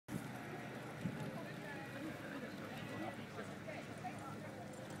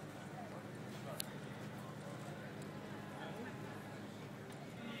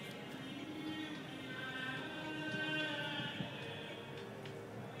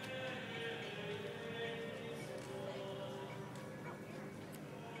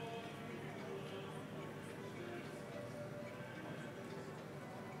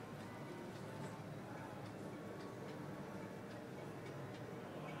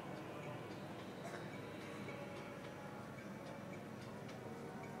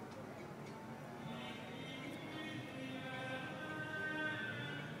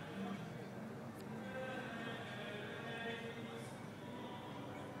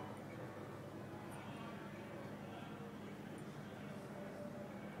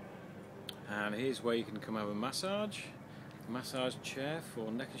And here's where you can come have a massage chair for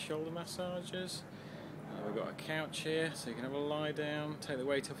neck and shoulder massages. We've got a couch here so you can have a lie down, take the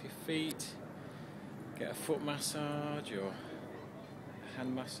weight off your feet, get a foot massage or a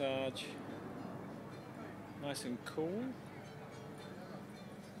hand massage, nice and cool.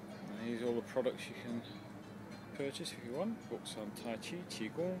 And here's all the products you can purchase if you want. Books on Tai Chi,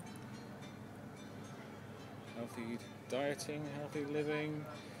 Qigong, healthy dieting, healthy living,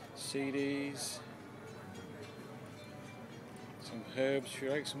 CDs, some herbs for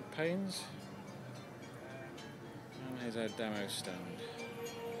your aches and pains, and here's our demo stand.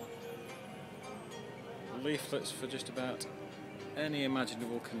 Leaflets for just about any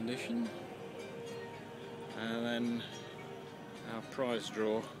imaginable condition, and then our prize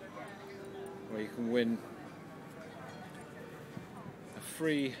draw where you can win a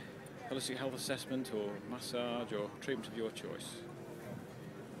free holistic health assessment or massage or treatment of your choice.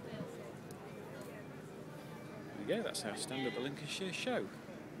 There you go, that's our stand at the Lincolnshire Show.